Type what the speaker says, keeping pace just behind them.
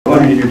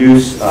to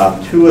introduce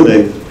two of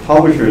the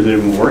publishers that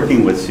have been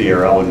working with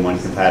CRL in one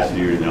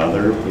capacity or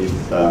another.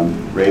 It's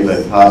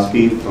Reilly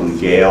Bankoski from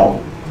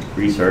Gale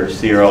Research.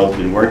 CRL has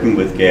been working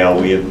with Gale.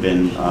 We have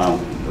been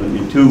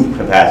in two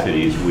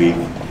capacities. We've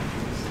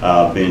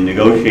been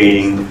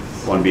negotiating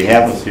on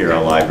behalf of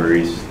CRL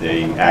libraries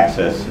the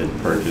access and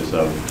purchase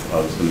of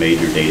some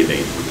major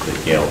databases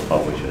that Gale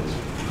publishes.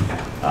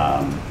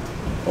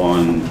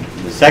 On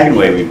the second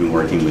way we've been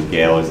working with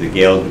Gale is that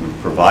Gale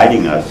is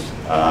providing us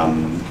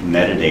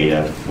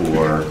metadata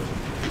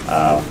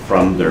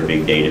from their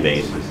big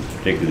databases,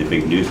 particularly the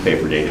big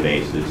newspaper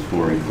databases,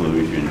 for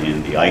inclusion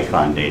in the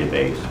ICON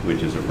database,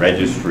 which is a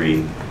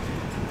registry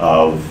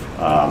of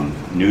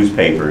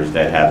newspapers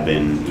that have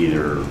been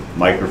either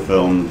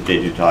microfilmed,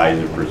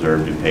 digitized, or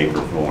preserved in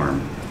paper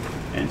form.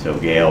 And so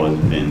Gale has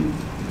been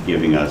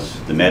giving us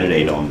the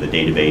metadata on the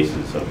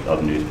databases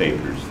of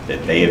newspapers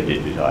that they have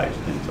digitized.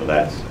 And so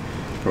that's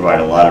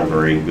provide a lot of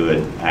very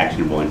good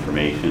actionable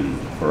information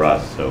for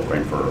us. So,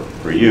 and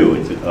for you,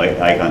 it's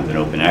ICON's an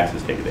open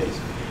access database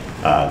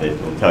that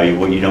will tell you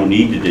what you don't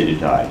need to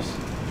digitize.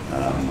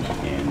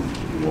 And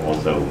it will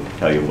also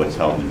tell you what's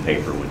held in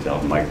paper, what's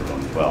held in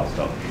microfilm as well.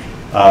 So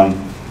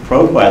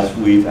ProQuest,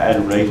 we've had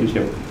a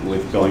relationship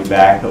with going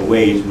back a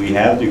ways. We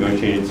have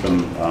negotiated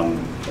some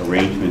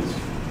arrangements,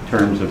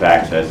 terms of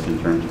access in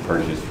terms of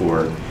purchase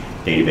for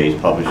database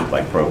published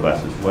by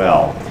ProQuest as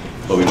well.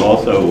 But we've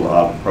also,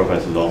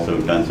 ProQuest has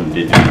also done some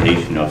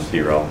digitization of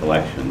CRL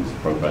collections.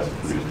 ProQuest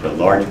produced a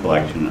large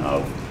collection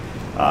of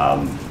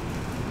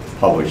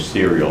published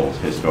serials,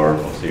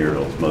 historical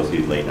serials,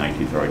 mostly late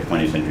 19th or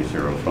 20th century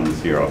serials from the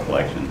CRL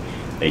collection.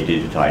 They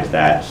digitized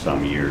that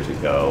some years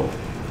ago.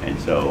 And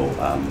so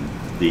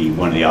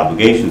one of the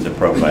obligations that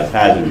ProQuest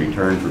has in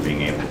return for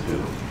being able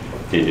to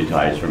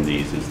digitize from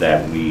these is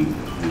that we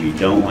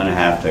don't want to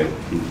have to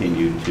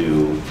continue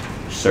to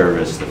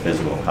service the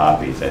physical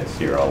copies at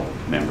CRL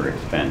member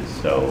expense.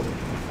 So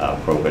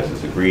ProQuest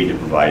has agreed to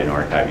provide an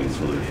archiving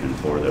solution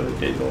for those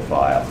digital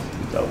files.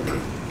 So we're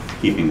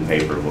keeping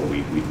paper, but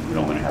we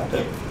don't want to have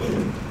to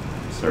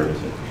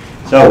service it.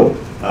 So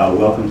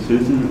welcome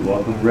Susan,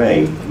 welcome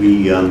Ray.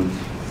 We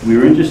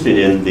were interested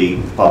in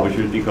the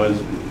publishers because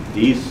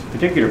these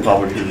particular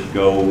publishers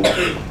go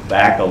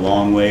back a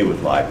long way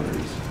with libraries.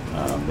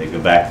 They go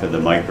back to the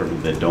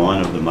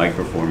dawn of the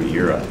microform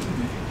era,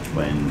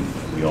 when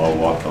we all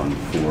walked on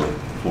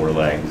four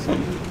legs,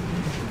 and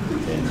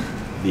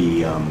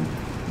the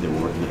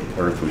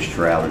earth was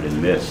shrouded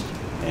in mist.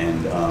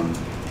 And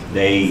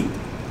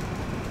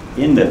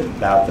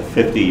about the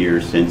 50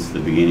 years since the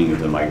beginning of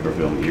the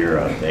microfilm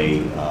era,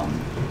 they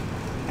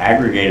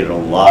aggregated a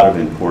lot of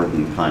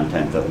important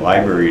content that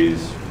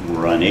libraries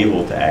were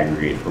unable to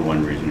aggregate for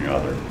one reason or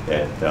another.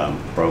 That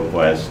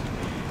ProQuest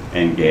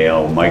and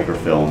Gale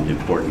microfilmed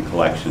important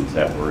collections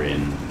that were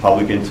in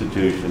public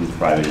institutions,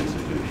 private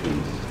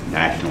institutions,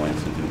 national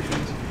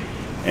institutions,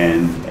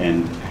 and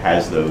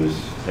has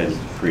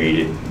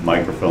created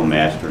microfilm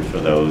masters for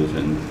those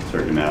and a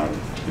certain amount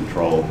of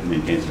control,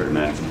 maintains a certain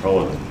amount of control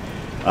of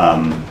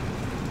them.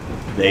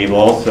 They've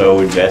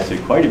also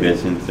invested quite a bit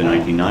since the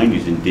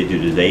 1990s in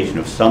digitization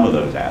of some of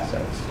those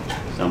assets,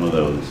 some of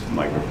those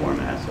microform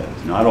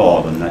assets. Not all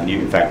of them,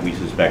 in fact we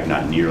suspect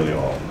not nearly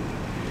all of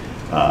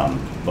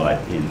them.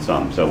 But in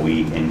some. So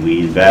we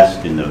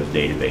invest in those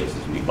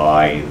databases. We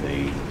buy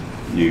the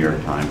New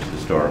York Times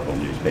historical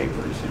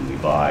newspapers, and we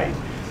buy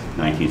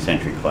 19th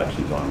century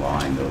collections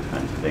online, those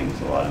kinds of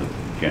things, a lot of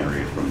them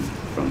generated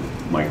from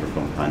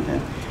microfilm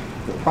content.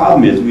 The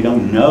problem is we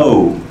don't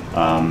know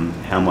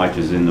how much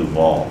is in the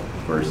vault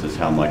versus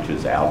how much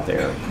is out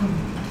there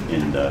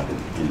in the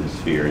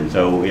sphere. And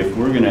so if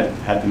we're going to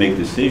have to make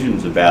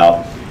decisions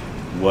about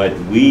what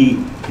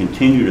we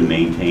continue to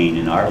maintain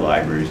in our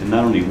libraries, and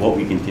not only what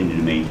we continue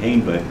to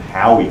maintain, but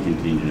how we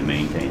continue to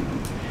maintain them.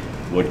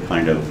 What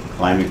kind of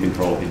climate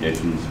control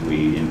conditions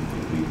we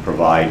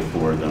provide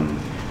for them,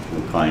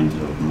 what kinds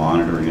of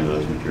monitoring of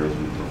those materials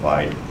we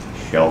provide,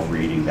 shelf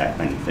reading, that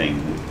kind of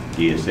thing,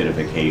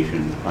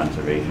 deacidification,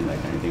 conservation, that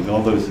kind of thing.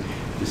 All those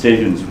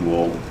decisions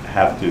will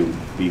have to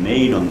be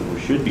made on, or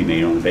should be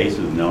made on the basis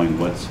of knowing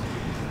what's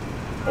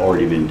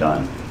already been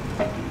done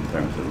in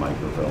terms of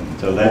microfilm.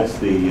 So that's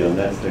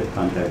the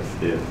context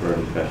for our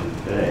discussion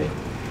today.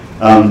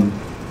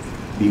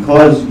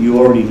 Because you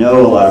already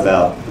know a lot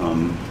about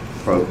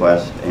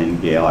ProQuest and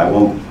Gale, I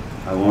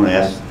won't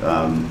ask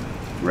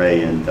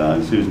Ray and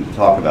Susan to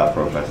talk about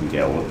ProQuest and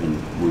Gale, and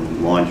we'll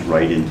launch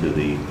right into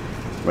the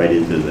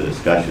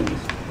discussions.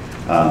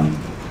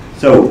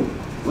 So,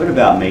 what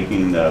about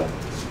making the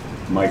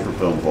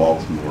microfilm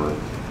vaults more?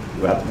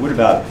 What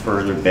about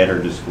further, better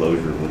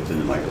disclosure of what's in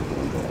the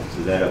microfilm vaults?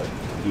 Is that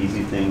an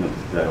easy thing?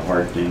 Is that a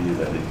hard thing? Is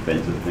that an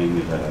expensive thing?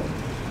 Is that a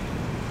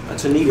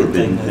That's a needed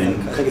thing.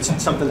 I think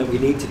it's something that we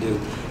need to do.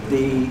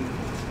 The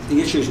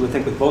issues we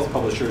think with both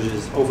publishers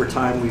is over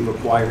time we've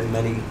acquired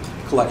many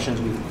collections,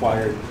 we've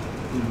acquired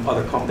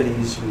other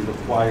companies, we've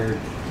acquired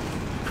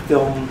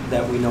film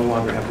that we no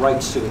longer have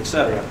rights to,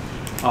 etc.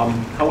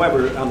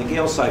 However, on the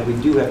Gale side, we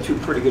do have two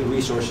pretty good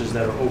resources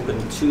that are open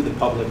to the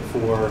public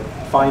for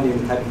finding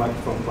the type of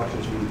microfilm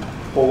collections we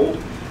hold.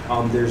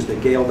 There's the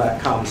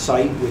Gale.com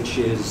site, which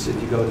is,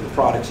 if you go to the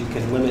products, you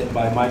can limit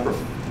by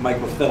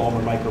microfilm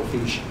or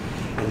microfiche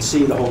and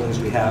see the holdings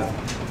we have.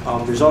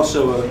 There's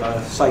also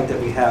a site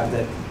that we have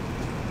that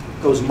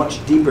goes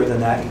much deeper than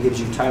that and gives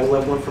you title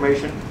level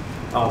information,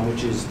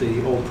 which is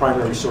the old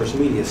primary source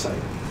media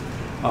site.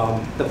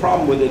 The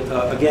problem with it,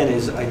 again,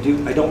 is I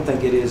don't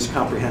think it is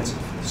comprehensive.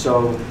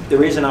 So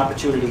there is an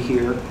opportunity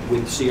here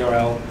with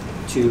CRL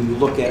to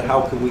look at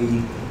how can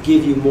we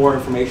give you more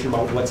information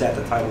about what's at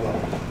the title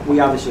level. We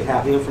obviously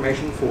have the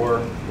information for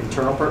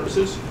internal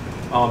purposes,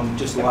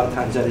 just a lot of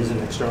times that is an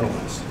external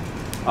list.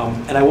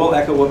 And I will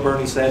echo what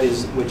Bernie said,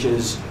 which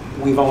is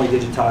we've only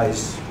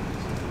digitized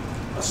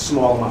a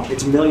small amount.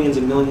 It's millions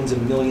and millions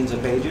and millions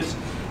of pages,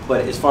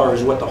 but as far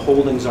as what the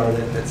holdings are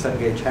that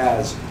Cengage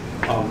has,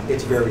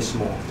 it's very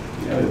small.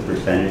 You know the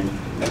percentage,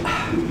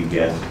 would you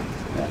guess?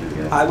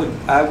 I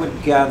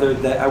would gather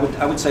that I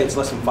would say it's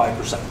less than 5%.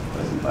 Less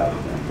than 5%.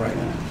 Right.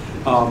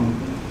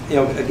 You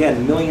know,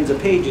 again, millions of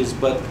pages,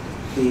 but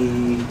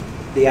the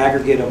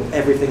aggregate of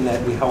everything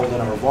that we hold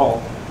in our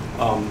vault,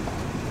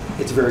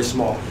 it's very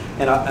small.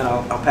 And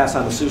I'll pass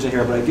on to Susan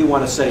here, but I do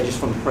want to say, just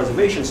from a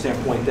preservation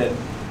standpoint, that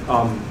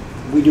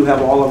we do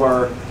have all of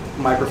our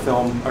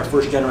microfilm, our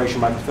first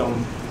generation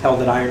microfilm, held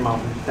at Iron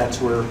Mountain.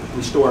 That's where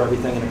we store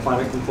everything in a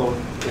climate-controlled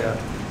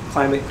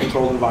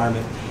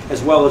environment,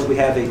 as well as we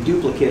have a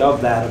duplicate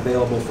of that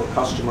available for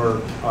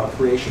customer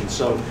creation.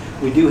 So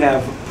we do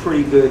have a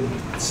pretty good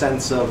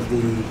sense of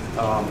the,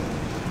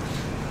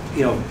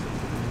 you know,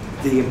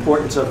 the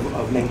importance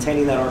of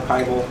maintaining that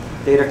archival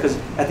data, because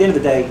at the end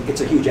of the day,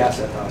 it's a huge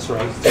asset to us,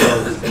 right? So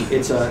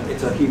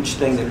it's a huge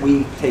thing that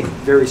we take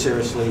very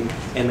seriously,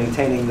 and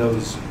maintaining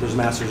those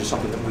masters is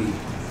something that we,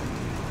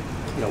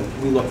 you know,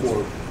 we look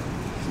forward.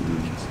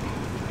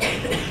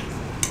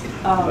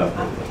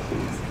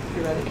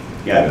 You ready?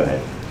 Yeah, go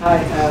ahead.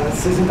 Hi,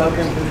 Susan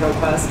Bokern from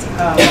ProQuest.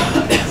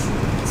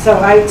 So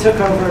I took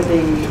over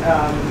the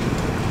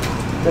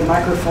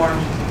microform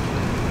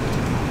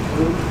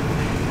group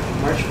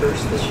March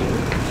 1st this year.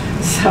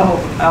 So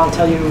I'll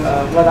tell you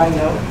what I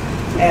know.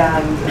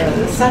 And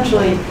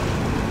essentially,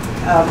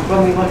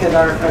 when we look at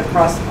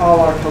across all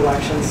our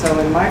collections, so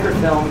in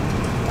microfilm,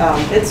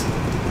 it's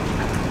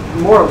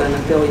more than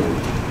 1 billion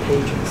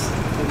pages.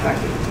 In fact,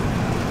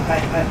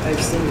 I've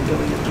seen 1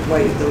 billion,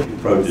 way 1 billion.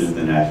 Approaches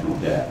the national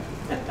debt.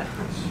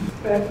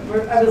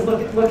 I was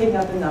looking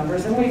at the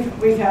numbers, and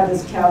we've had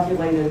this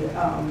calculated,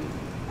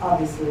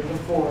 obviously,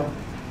 before.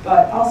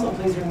 But also,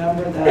 please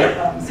remember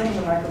that some of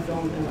the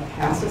microfilm in the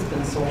past has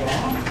been sold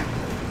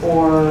off,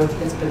 or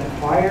it's been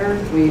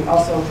acquired. We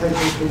also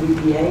purchased the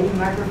UPA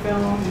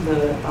microfilm,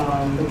 the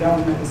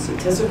government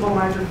statistical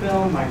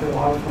microfilm,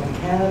 microlog from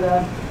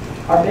Canada.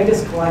 Our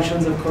biggest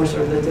collections, of course,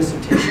 are the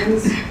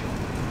dissertations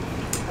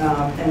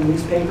and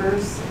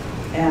newspapers.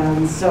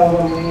 And so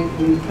when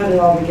we put it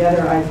all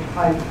together, I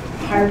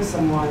hired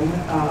someone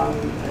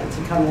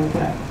to come in,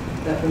 that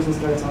person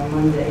starts on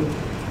Monday,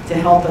 to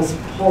help us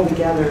pull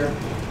together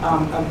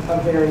a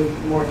very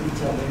more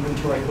detailed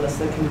inventory list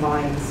that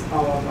combines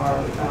all of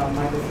our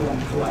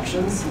microfilm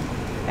collections.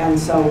 And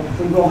so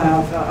we will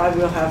have, I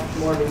will have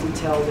more of a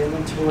detailed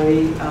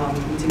inventory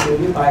to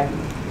give you by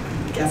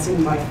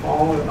guessing by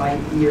fall or by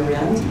year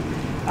end.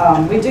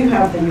 We do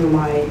have the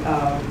UMI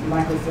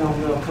microfilm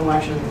little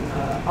collection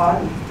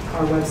on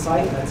our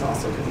website, and that's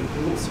also going to be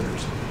Google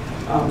searched.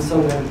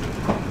 So that,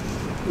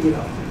 you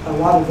know, a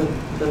lot of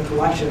the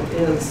collection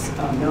is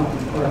known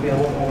or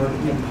available or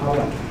made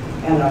public,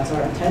 and it's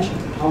our intention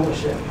to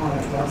publish it on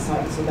our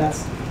website. So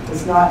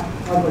it's not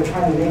like we're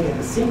trying to make it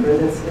a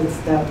secret, it's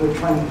that we're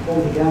trying to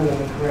pull together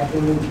the correct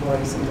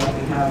inventories and what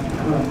we have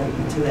currently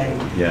today.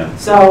 Yeah.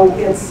 So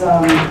it's,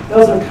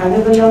 those are kind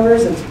of the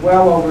numbers. It's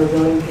well over 1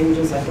 billion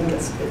pages. I think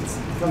it's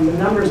from the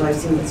numbers I've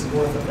seen, it's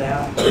north of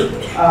that.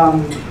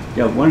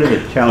 Yeah, one of the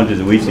challenges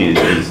that we've seen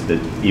is that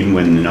even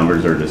when the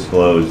numbers are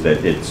disclosed,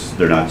 that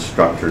they're not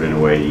structured in a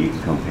way that you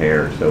can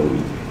compare. So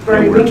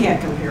we can't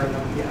compare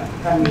them yet.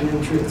 I mean,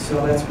 in truth,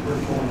 so that's what we're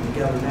pulling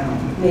together now. I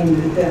mean,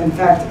 in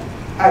fact,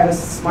 I was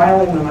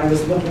smiling when I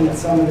was looking at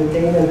some of the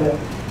data that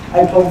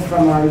I pulled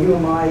from our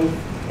UMI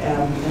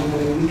and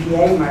the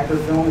UPA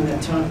microfilm, and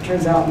it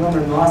turns out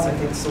Norman Ross, I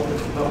think, sold it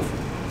to both.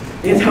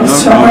 You know,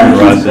 Norman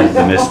Ross is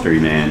the mystery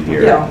man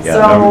here. Yeah,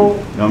 so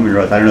Norman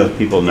Ross, I don't know if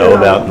people know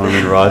about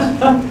Norman Ross.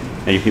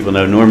 Many people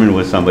know Norman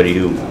was somebody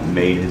who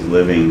made his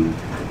living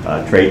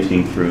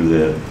traipsing through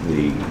the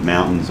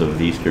mountains of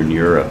Eastern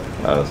Europe,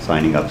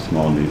 signing up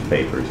small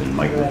newspapers and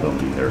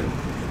microfilming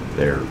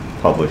their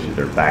published,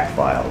 their back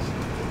files.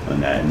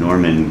 And that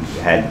Norman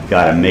had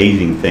got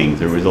amazing things.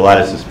 There was a lot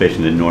of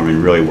suspicion that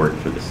Norman really worked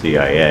for the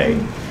CIA,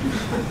 and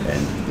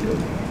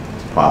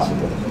it's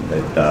possible.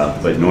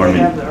 But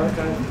Norman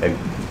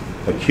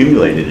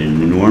accumulated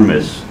an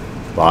enormous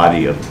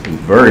body of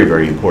very,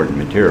 very important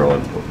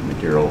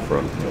material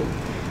from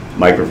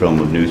microfilm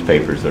of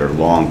newspapers that are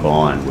long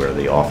gone, where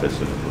the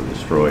offices were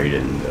destroyed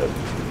in the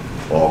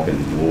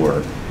Balkan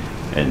War.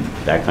 and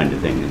that kind of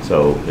thing. And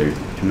so there's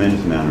a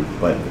tremendous amount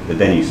of, but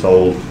then he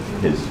sold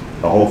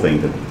the whole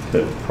thing to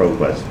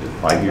ProQuest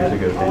 5 years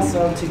ago.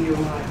 Also to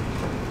UMI.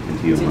 And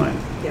to UMI.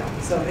 Yeah,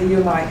 so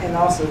UMI and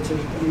also to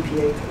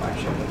UPA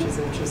collection, which is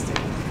interesting.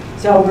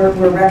 So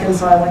we're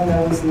reconciling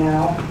those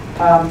now.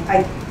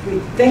 We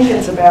think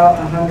it's about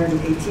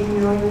 118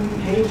 million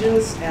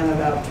pages and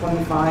about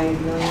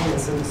 25 million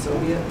is in the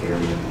Soviet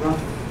area,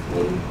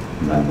 roughly.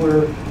 But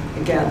we're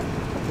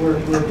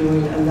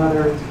doing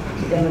another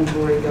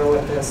inventory go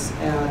at this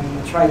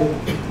and try to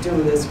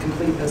do this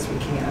complete as we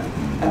can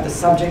at the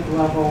subject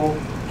level,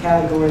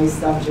 category,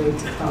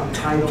 subject,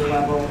 title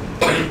level.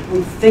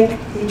 We think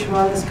each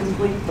run is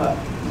complete, but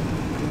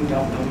we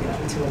don't know yet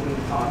until we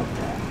audit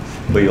that.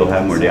 But you'll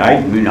have more data.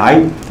 I mean,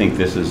 I think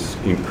this is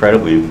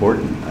incredibly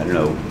important. I don't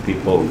know,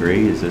 people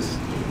agree?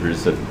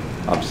 There's an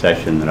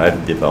obsession that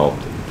I've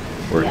developed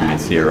working at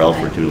CRL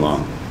for too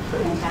long.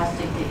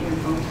 Fantastic that you're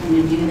both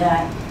going to do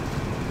that.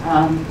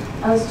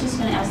 I was just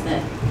going to ask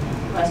that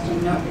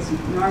question. Is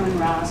Norman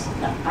Ross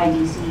the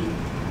IDC,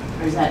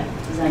 or is that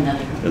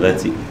another company? So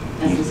that's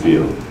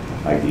Eastview,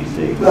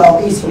 IDC.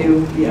 Well,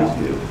 Eastview, yeah.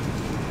 Eastview.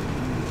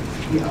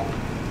 Yeah.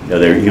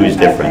 No, he was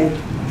different.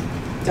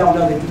 I don't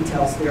know the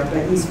details there,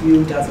 but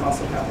Eastview does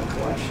also have a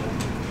collection.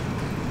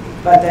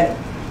 But that,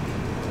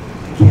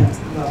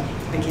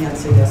 I can't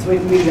say this.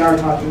 We are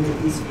talking to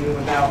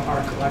Eastview about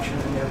our collection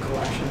and their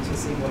collection to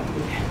see what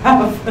we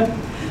have.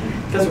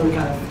 Because we're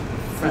kind of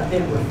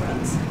we're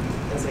friends,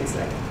 as they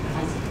say.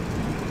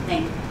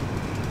 Thank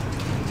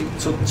you.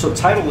 So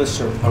title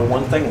lists are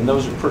one thing, and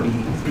those are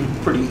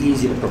pretty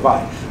easy to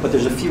provide. But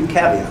there's a few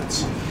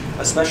caveats,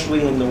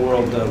 especially in the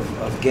world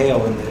of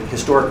Gale and the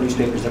historic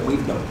newspapers that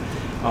we've done.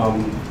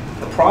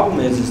 The problem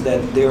is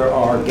that there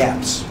are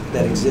gaps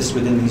that exist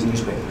within these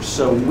newspapers.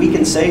 So we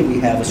can say we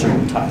have a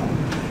certain title,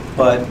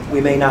 but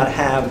we may not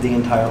have the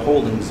entire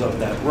holdings of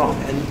that run.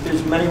 And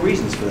there's many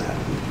reasons for that.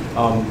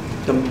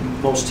 The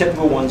most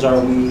typical ones are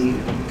we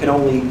can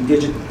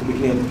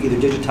either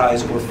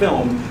digitize or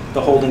film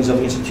the holdings of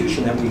the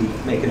institution that we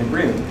make an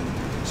agreement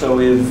with. So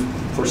if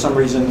for some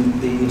reason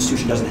the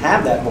institution doesn't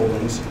have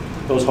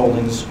those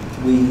holdings,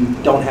 we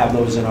don't have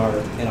those in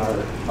our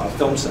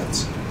film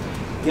sets.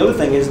 The other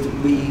thing is that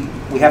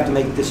we have to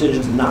make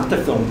decisions not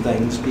to film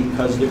things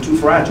because they're too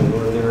fragile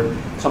or they're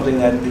something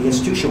that the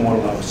institution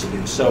won't allow us to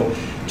do. So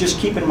just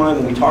keep in mind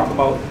when we talk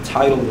about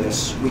title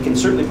lists, we can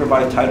certainly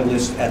provide title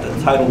lists at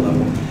the title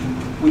level.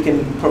 We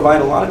can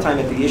provide a lot of time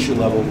at the issue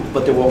level,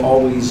 but there will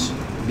always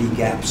be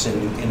gaps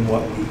in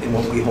what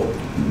we hold.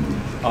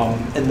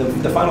 And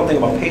the final thing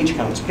about page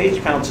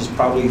counts is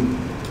probably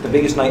the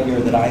biggest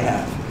nightmare that I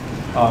have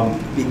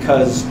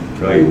because...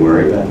 Are you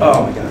worried about that?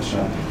 Oh my gosh.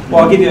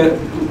 Well, I'll give you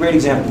a great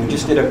example. We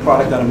just did a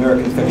product on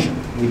American fiction.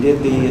 We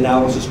did the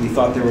analysis. We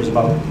thought there was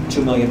about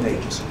 2 million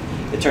pages.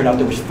 It turned out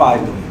there was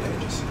 5 million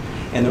pages.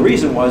 And the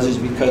reason is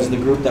because the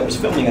group that was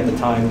filming at the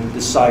time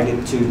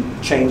decided to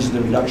change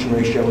the reduction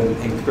ratio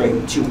and create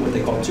what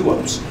they call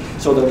 2-ups.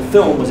 So the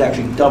film was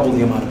actually double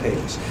the amount of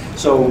pages.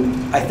 So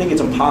I think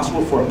it's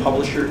impossible for a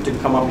publisher to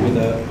come up with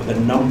a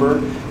number.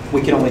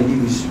 We can only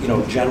use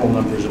general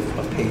numbers of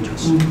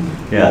pages.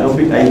 Yeah,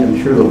 I'm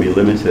sure there'll be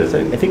limits to this.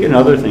 I think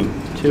another thing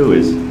too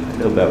is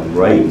about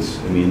rights.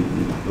 I mean,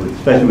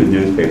 especially with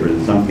newspapers,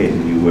 in some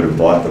cases you would have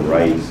bought the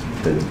rights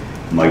to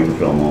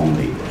microfilm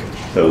only.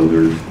 So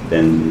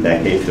in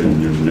that case, there's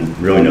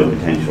really no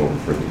potential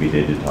for it to be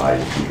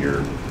digitized from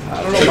your.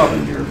 I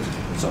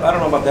don't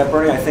know about that,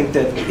 Bernie. I think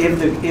that if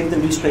the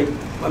newspaper,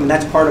 I mean,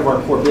 that's part of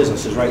our core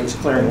business, is right, is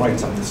clearing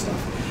rights on this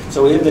stuff.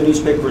 So if the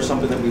newspaper is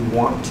something that we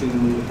want to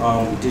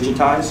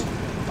digitize,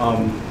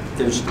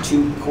 there's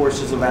 2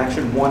 courses of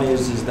action. One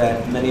is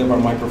that many of our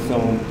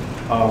microfilm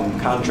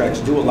contracts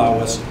do allow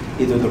us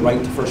either the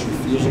right to first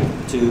refusal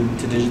to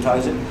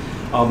digitize it.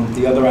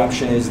 The other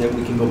option is that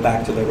we can go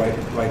back to the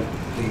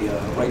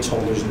rights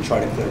holders and try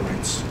to clear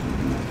rights.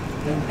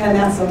 And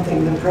that's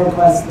something the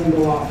ProQuest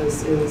legal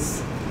office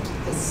is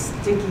as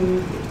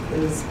sticky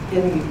as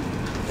anything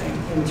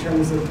in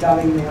terms of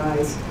dotting the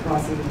I's,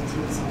 crossing the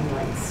T's on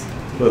rights.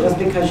 Just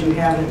because you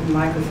have it in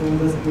microfilm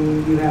doesn't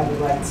mean you have the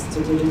rights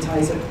to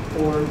digitize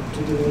it or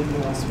to do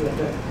anything else with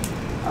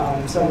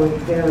it. So we're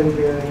very,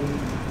 very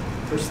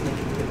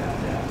persnickety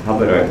about that. How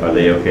about, are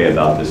they okay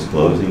about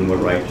disclosing what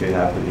rights you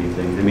have for these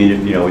things? I mean,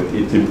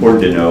 it's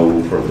important to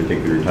know for a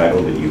particular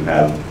title that you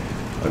have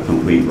a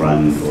complete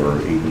run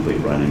or incomplete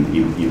run, and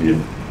even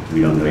if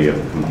we don't know you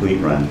have a complete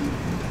run,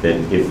 that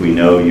if we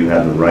know you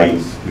have the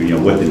rights,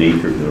 what the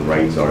nature of the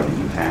rights are that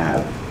you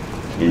have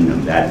in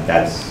them,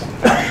 that's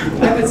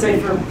actionable. I would say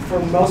for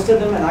most of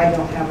them, and I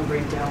don't have a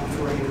breakdown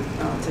for you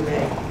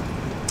today,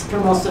 for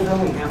most of them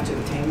we have to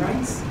obtain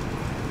rights.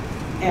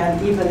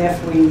 And even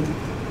if we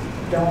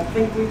don't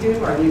think we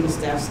do, our legal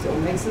staff still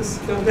makes us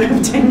go to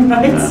obtain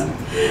rights.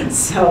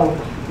 So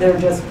they're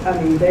just, I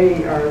mean,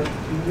 they are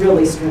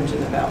really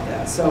stringent about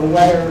that. So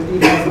whether,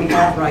 even if we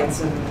have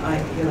rights, and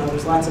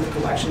there's lots of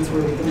collections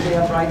where we think we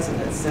have rights, and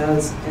it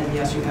says, and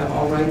yes, you have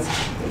all rights,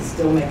 they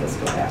still make us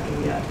go back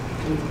and get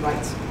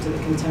rights to the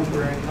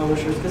contemporary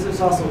publishers, because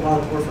there's also a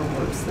lot of orphan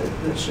works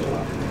that show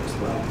up in there as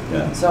well.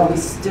 Yeah. So we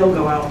still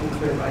go out and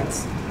clear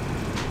rights.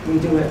 We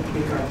do it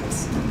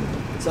regardless.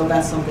 So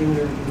that's something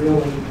we're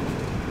really,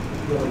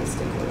 really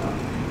stickler on.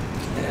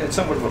 It's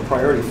somewhat of a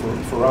priority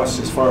for us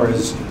as far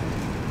as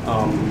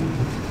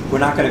we're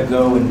not going to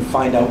go and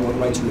find out what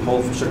rights we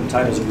hold for certain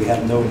titles if we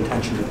have no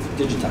intention of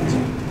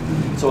digitizing.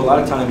 So a lot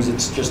of times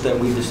it's just that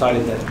we've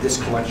decided that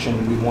this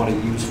collection we want to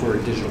use for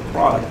a digital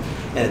product,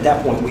 and at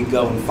that point we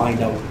go and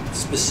find out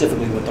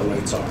specifically what the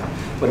rights are.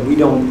 But we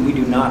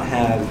do not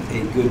have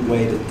a good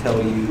way to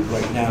tell you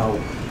right now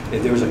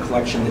if there was a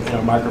collection in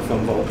our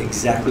microfilm vault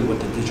exactly what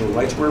the digital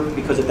rights were,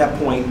 because at that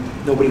point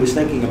nobody was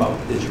thinking about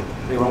digital.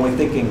 They were only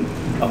thinking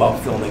about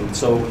filming.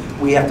 So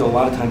we have to a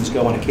lot of times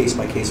go on a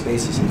case-by-case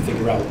basis and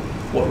figure out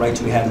what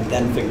rights we have and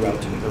then figure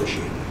out to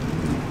negotiate.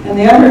 And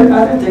the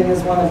other thing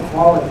is one of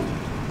quality.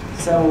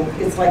 So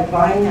it's like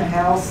buying a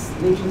house,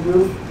 leaky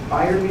roof,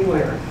 buyer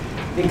beware.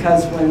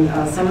 Because when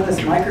some of this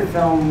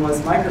microfilm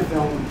was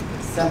microfilm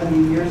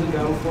 70 years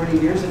ago, 40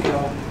 years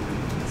ago,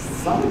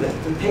 some of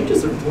it, the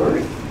pages are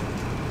blurry.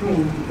 I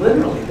mean,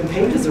 literally, the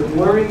pages are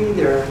blurry,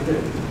 the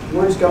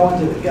words go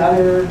into the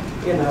gutter,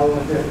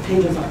 the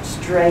pages aren't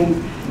straight.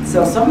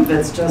 So some of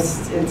it's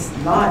just, it's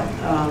not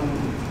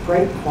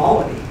great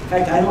quality. In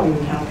fact, I don't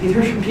even have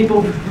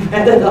people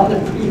read it on a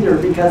reader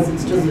because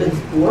it's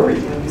blurry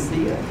when you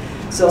see it.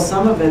 So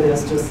some of it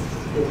is just,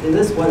 it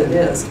is what it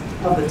is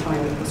of the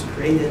time it was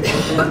created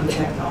and the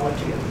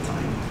technology of the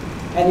time.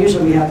 And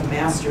usually we have the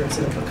master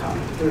instead of a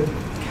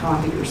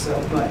copy or so,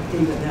 but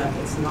even then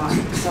it's not,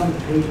 some of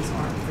the pages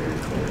aren't very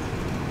clear.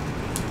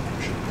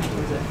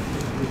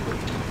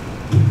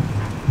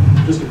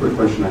 Just a quick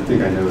question. I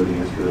think I know the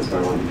answer to this,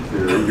 but I want to be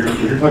clear.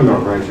 When you're talking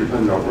about rights, you're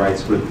talking about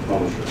rights with the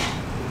publisher,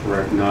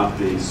 correct? Not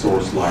the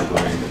source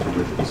library from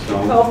which it was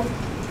filmed?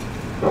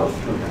 Both.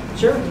 Both, okay.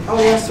 Sure.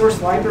 Oh yeah,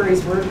 source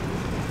libraries we're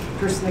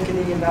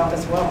persnickety about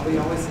as well. We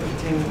always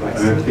obtain the rights.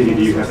 And I'm thinking,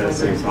 do you have that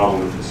same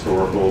problem with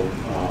historical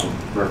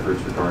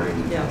records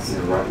regarding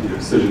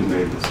decisions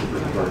made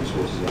regarding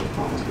sources of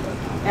funds at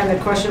that time? And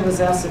the question was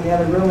asked in the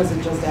other room, is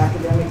it just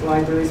academic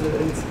libraries,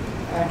 whether it's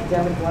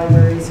academic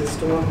libraries,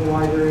 historical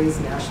libraries,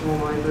 national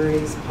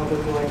libraries,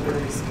 public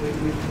libraries?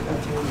 We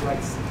obtain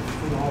rights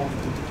from all of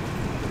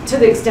them. To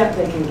the extent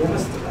they can give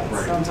us the rights.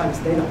 Right. Sometimes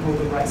they don't hold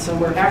the rights. So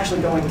we're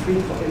actually going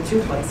two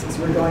places.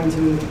 We're going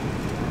to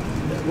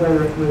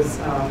where it was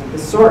the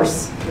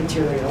source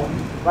material,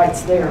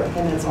 rights there,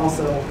 and it's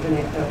also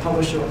a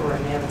publisher or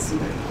an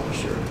antecedent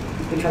publisher,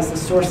 because the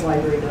source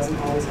library doesn't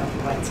always have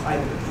the rights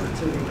either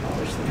to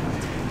republish the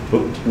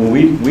content. Well,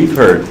 we've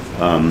heard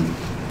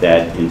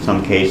that in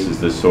some cases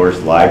the source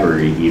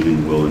library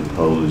even will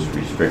impose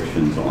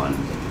restrictions on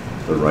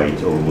the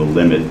rights, or will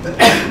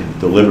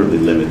deliberately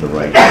limit the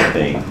rights that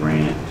they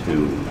grant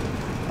to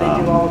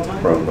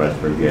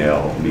ProQuest or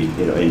Gale.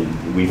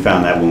 And we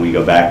found that when we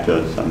go back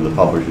to some of the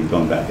publishers,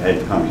 I had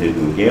a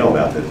conversation with Gale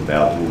about this,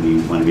 we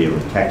want to be able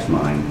to text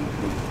mine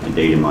and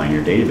data mine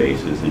your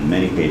databases. In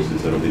many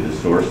cases, it'll be the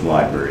source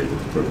library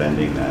that's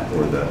preventing that,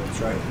 or the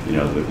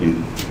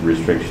the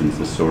restrictions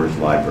the source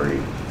library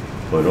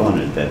put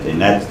on it.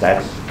 And that's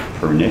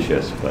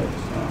pernicious. But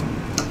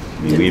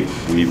I mean,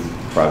 we've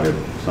probably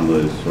some of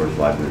those source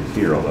libraries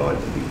here, although I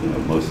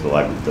think most of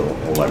the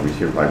old libraries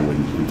here probably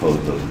wouldn't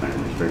impose those kind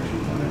of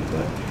restrictions on it.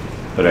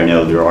 But I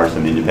know there are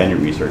some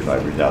independent research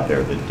libraries out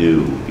there that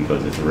do,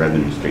 because it's a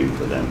revenue stream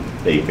for them.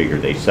 They figure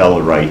they sell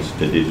the rights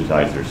to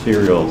digitize their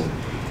serials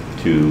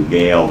to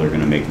Gale. They're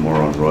going to make more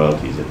on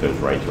royalties if those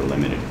rights are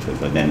limited, because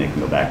then they can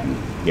go back and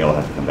Gale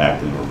has to come back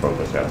to them, or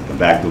ProQuest has to come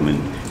back to them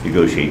and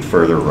negotiate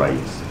further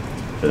rights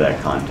to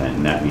that content,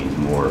 and that means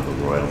more of a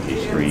royalty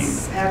stream.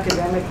 It's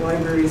academic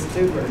libraries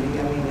too, Bernie.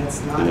 I mean,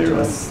 it's not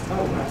just,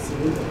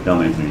 absolutely. Don't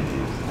mention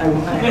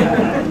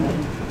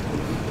anything.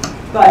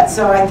 But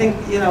so I think,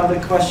 the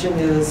question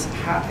is,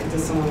 how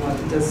does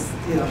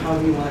how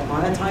do you want it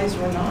monetized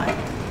or not?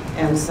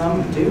 And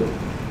some do.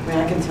 I mean,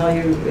 I can tell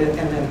you,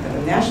 and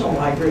the National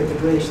Library, the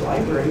British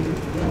Library, we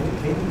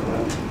pay them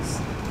royalties.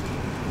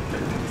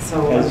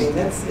 So I mean,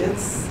 let's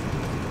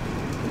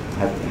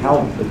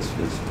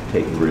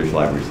take the British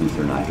Library, since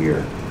they're not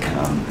here,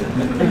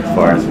 as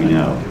far as we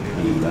know.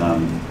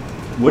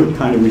 What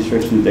kind of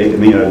restrictions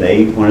are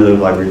they one of those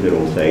libraries that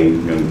will say,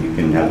 you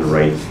can have the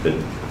rights that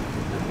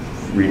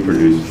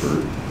reproduce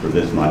for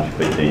this much,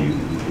 but then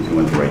if you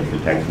want the rights for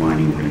text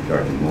mining, you're going to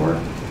charge them more?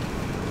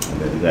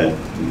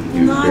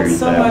 Not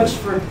so much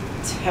for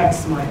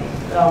text mining,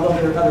 although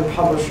there are other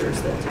publishers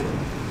that do.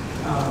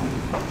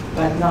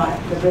 But not,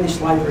 the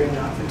British Library,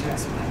 not for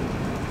text mining.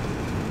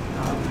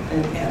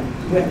 And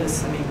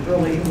Witness,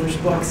 early English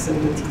books and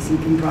the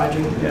TCP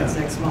project and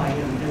text mine,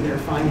 and they're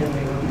fine, and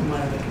they were one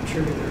of the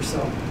contributors. So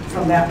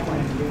from that point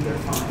of view, they're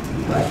fine.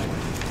 But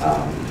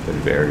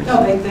it varies.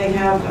 No, they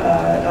have,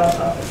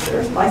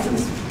 they're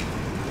licensed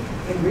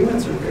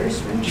agreements are very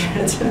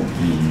stringent,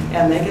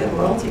 and they get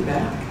royalty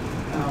back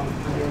on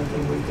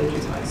everything we've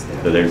digitized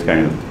there. So there's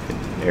kind of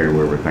an area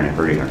where we're kind of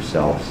hurting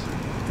ourselves,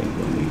 I think,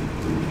 when we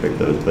restrict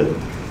those. But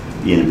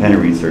the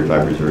independent research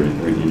libraries are in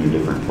a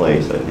different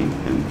place, I think,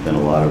 than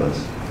a lot of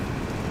us.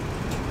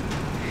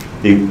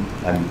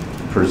 I'm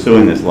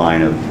pursuing this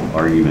line of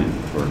argument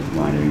or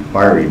line of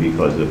inquiry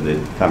because of the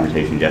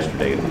conversation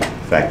yesterday. The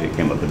fact it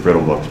came up, the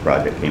Brittle Books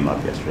project came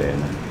up yesterday,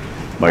 and the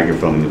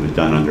microfilming that was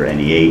done under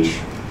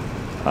NEH,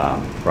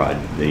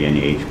 the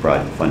NEH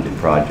funded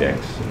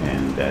projects,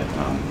 and that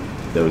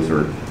those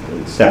are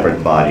a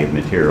separate body of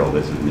material.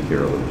 This is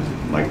material that was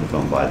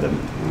microfilmed by the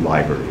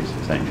libraries,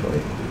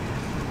 essentially,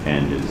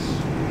 and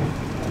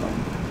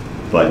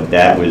but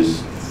that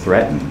was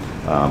threatened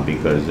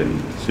because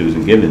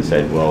Susan Gibbons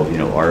said, well, you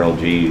know,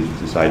 RLG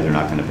decides they're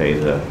not going to pay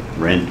the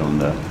rent on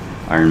the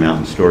Iron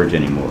Mountain storage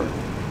anymore.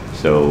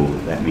 So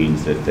that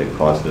means that the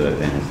cost of that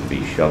then has to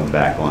be shoved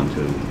back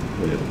onto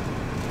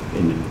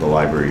the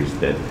libraries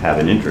that have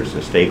an interest,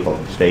 a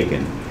stake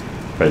in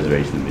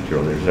preservation of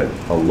material.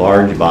 There's a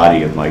large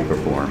body of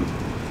microform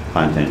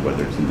content,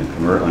 whether it's in the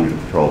under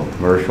control of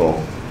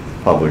commercial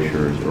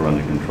publishers or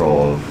under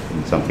control of,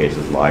 in some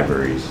cases,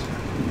 libraries,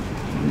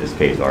 in this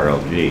case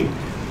RLG,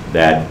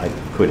 that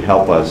could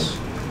help us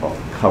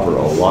cover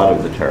a lot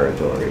of the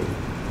territory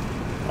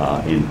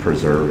in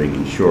preserving,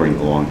 ensuring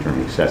the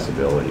long-term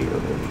accessibility or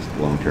at least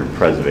long-term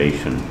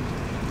preservation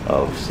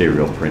of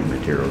serial print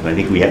materials. And I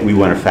think we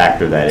want to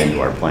factor that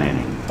into our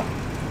planning,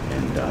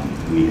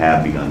 and we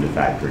have begun to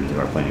factor it into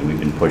our planning. We've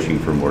been pushing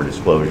for more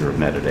disclosure of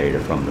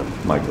metadata from the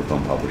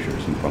microfilm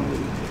publishers and from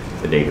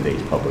the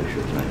database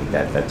publishers, and I think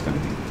that's going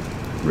to be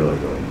really,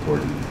 really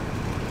important.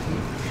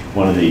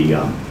 One of the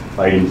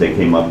items that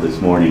came up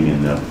this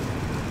morning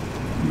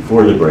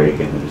before the break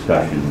in the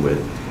discussion with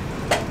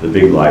the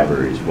big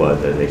libraries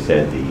was, as I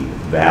said, the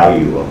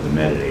value of the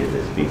metadata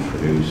that's being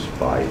produced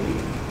by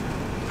the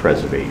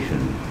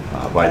preservation,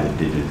 by the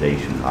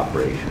digitization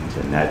operations,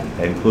 and that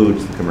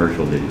includes the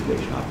commercial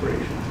digitization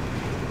operations.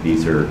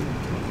 These are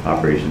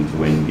operations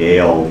when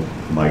Gale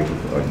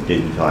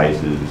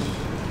digitizes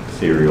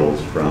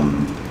serials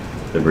from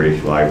the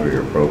British Library,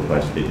 or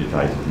ProQuest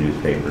digitizes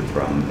newspapers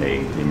from the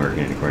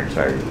American Antiquarian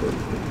Society or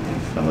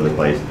some other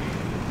place.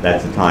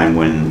 That's a time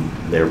when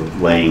they're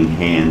laying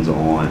hands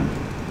on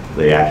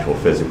the actual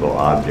physical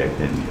object,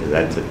 and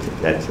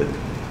that's a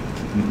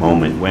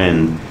moment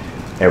when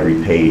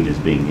every page is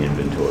being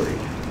inventoried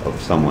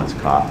of someone's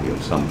copy,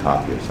 of some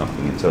copy of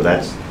something. And so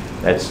that's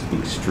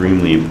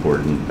extremely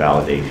important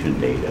validation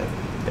data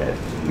that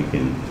we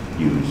can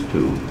use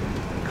to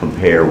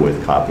compare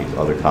with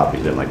other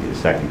copies that might be the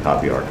second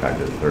copy archived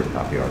or the third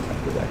copy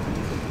archived, or that kind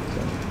of thing.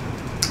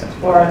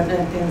 So, or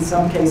in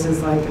some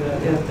cases, like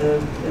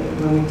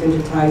when we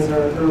digitize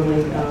our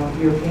early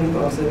European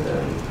books at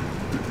the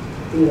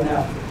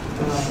BNF,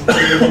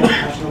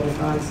 National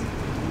Defense,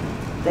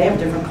 they have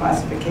different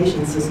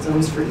classification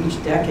systems for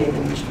each decade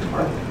in each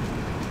department.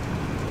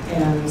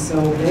 And so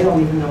they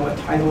don't even know what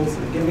titles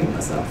they're giving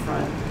us up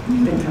front,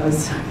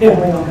 because we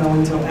don't know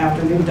until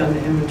after we've done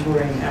the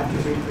inventory and after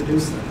we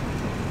produce them.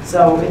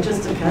 So it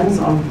just depends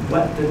on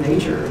what the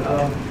nature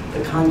of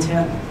the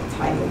content, what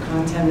type of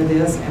content it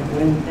is, and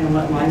when, and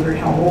what library,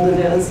 how old it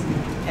is,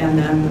 and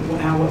then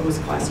how it was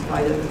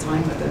classified at the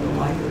time within the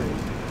library.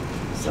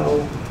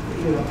 So,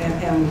 you know,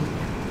 and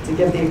to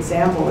give the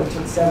example, it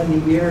took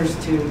 70 years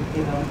to,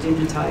 you know,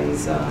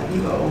 digitize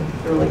Evo,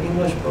 early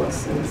English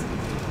books, and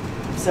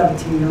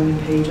 17 million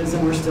pages,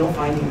 and we're still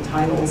finding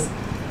titles.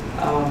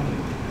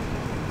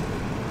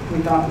 We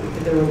thought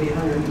there would be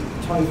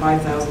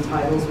 125,000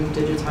 titles. We've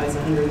digitized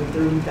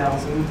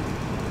 130,000,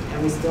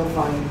 and we still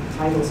find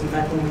titles. In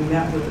fact, when we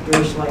met with the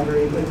British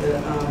Library with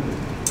the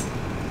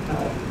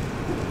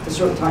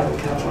short title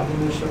catalog,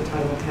 English short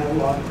title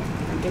catalog,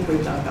 I think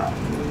we've done about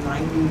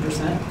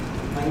 90%,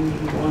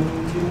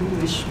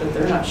 91-ish, but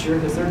they're not sure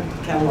because their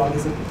catalog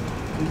isn't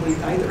complete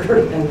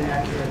either and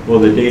accurate. Well,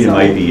 the data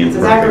might be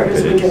imperfect, as accurate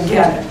as we can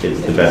get it.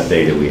 It's the best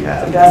data we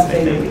have. The best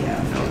data we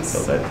have. You know,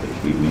 so that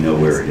we know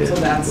where it is. So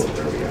that's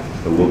where we are.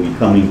 So we'll be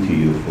coming to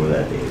you for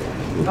that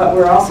data. But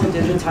we're also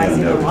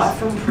digitizing a lot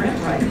from print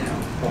right now,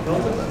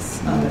 both of us.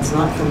 It's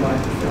not from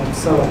microfilm.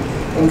 So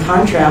in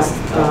contrast,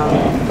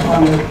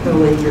 on the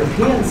early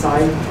European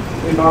side,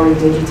 we've already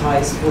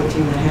digitized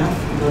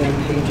 14.5 million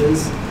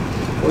pages,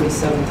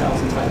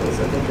 47,000 titles,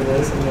 I think it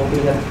is, and we'll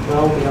be at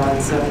well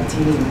beyond 17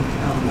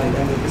 by the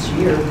end of this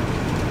year.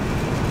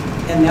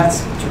 And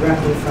that's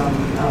directly from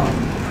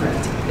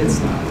print. It's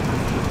not.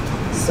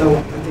 So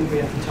I think we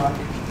have to talk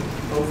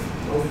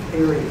both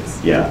areas.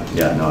 Yeah,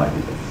 no, I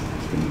think that's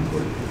extremely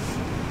important.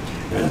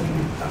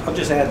 I'll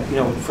just add, you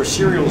know, for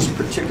serials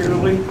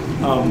particularly,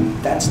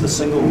 that's the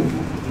single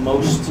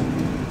most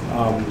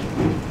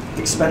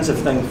expensive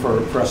thing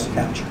for us to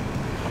capture.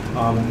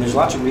 There's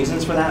lots of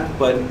reasons for that,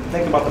 but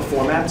think about the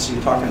formats.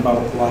 You're talking about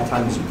a lot of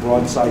times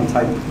broadside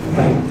type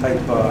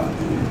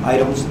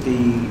items.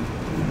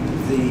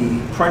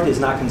 The print is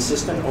not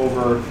consistent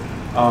over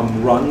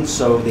runs,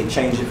 so they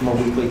changed it from a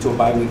weekly to a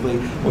bi-weekly,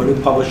 or a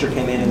new publisher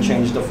came in and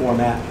changed the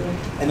format.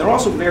 And they're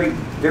also very,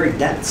 very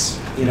dense.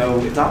 You know,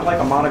 it's not like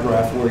a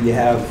monograph where you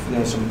have, you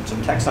know,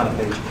 some text on a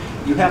page.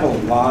 You have a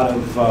lot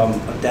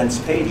of dense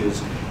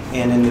pages.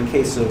 And in the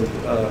case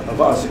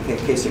of us, in the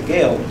case of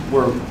Gale,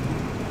 we're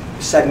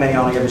segmenting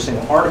out every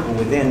single article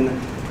within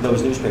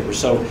those newspapers.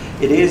 So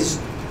it is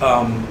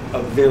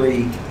a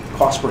very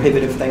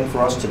cost-prohibitive thing for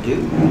us to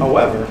do.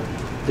 However,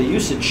 the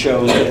usage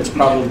shows that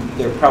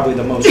they're probably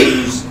the most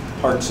used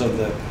parts of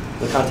the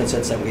content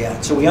sets that we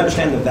add. So we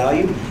understand the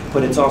value,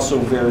 but it's also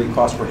very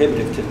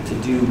cost-prohibitive to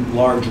do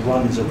large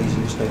runs of these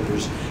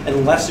newspapers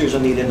unless there's a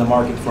need in the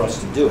market for us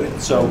to do it.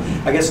 So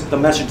I guess the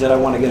message that I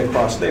want to get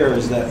across there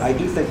is that I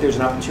do think there's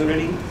an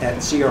opportunity at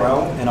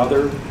CRL and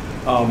other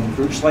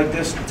groups like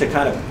this to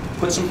kind of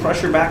put some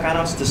pressure back on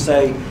us to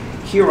say,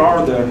 here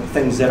are the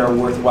things that are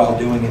worthwhile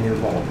doing in your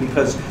vault,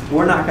 because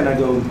we're not going to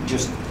go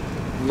just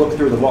look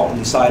through the vault and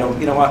decide, oh,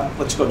 you know what,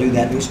 let's go do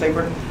that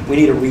newspaper. We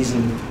need a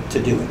reason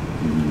to do it.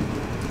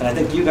 And I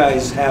think you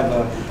guys have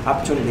an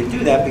opportunity to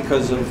do that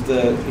because of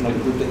the, you know, the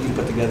group that you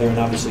put together, and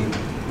obviously,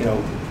 you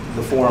know,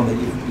 the forum that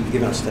you've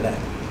given us today.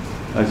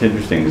 That's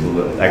interesting.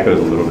 That goes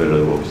a little bit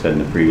of what we said in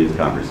the previous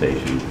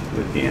conversation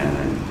with Deanna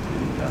and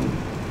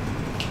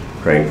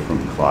Craig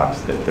from Clocks,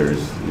 that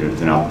there's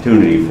an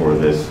opportunity for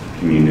this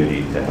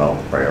community to help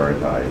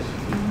prioritize.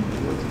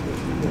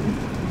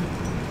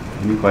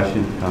 Any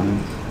questions,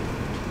 comments?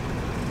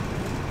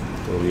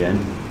 Till the end?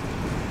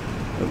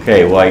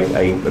 Okay, well,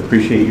 I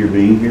appreciate your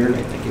being here.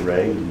 Thank you.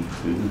 Ray and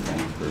Susan,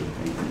 thanks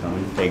for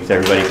coming. Thanks,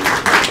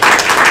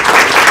 everybody.